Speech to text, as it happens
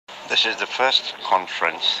This is the first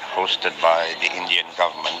conference hosted by the Indian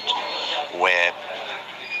government where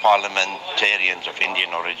parliamentarians of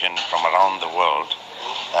Indian origin from around the world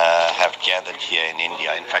have gathered here in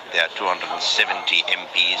India. In fact, there are 270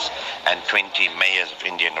 MPs and 20 mayors of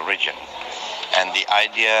Indian origin. And the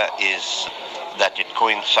idea is that it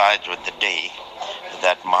coincides with the day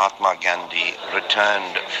that Mahatma Gandhi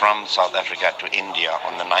returned from South Africa to India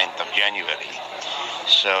on the 9th of January.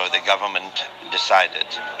 So the government decided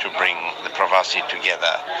to bring the Pravasi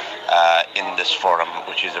together in this forum,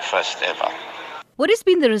 which is the first ever. What has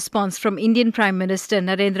been the response from Indian Prime Minister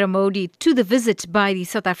Narendra Modi to the visit by the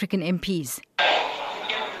South African MPs?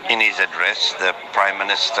 In his address, the Prime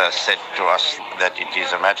Minister said to us that it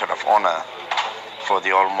is a matter of honor for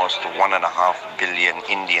the almost 1.5 billion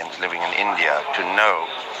Indians living in India to know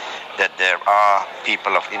that there are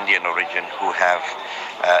people of Indian origin who have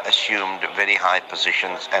assumed very high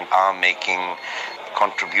positions and are making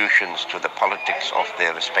contributions to the politics of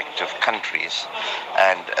their respective countries,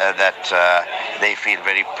 and that they feel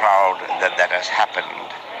very proud that that has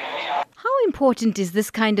happened. How important is this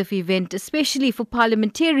kind of event, especially for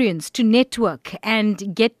parliamentarians, to network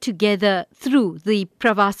and get together through the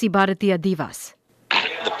Pravasi Bharatiya Diwas?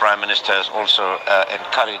 The Prime Minister has also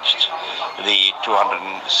encouraged the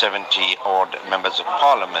 270-odd members of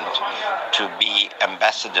Parliament to be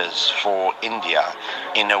ambassadors for India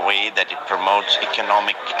in a way that it promotes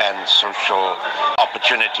economic and social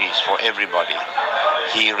opportunities for everybody.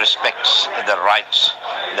 He respects the rights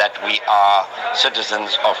that we are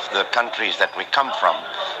citizens of the countries that we come from,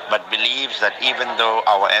 but believes that even though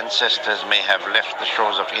our ancestors may have left the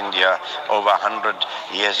shores of India over 100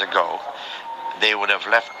 years ago, they would have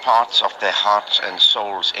left parts of their hearts and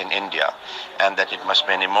souls in India, and that it must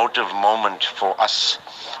be an emotive moment for us,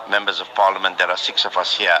 members of Parliament, there are 6 of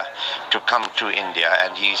us here, to come to India.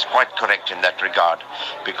 And he is quite correct in that regard,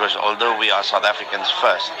 because although we are South Africans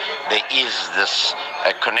first, there is this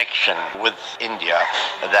connection with India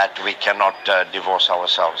that we cannot divorce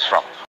ourselves from.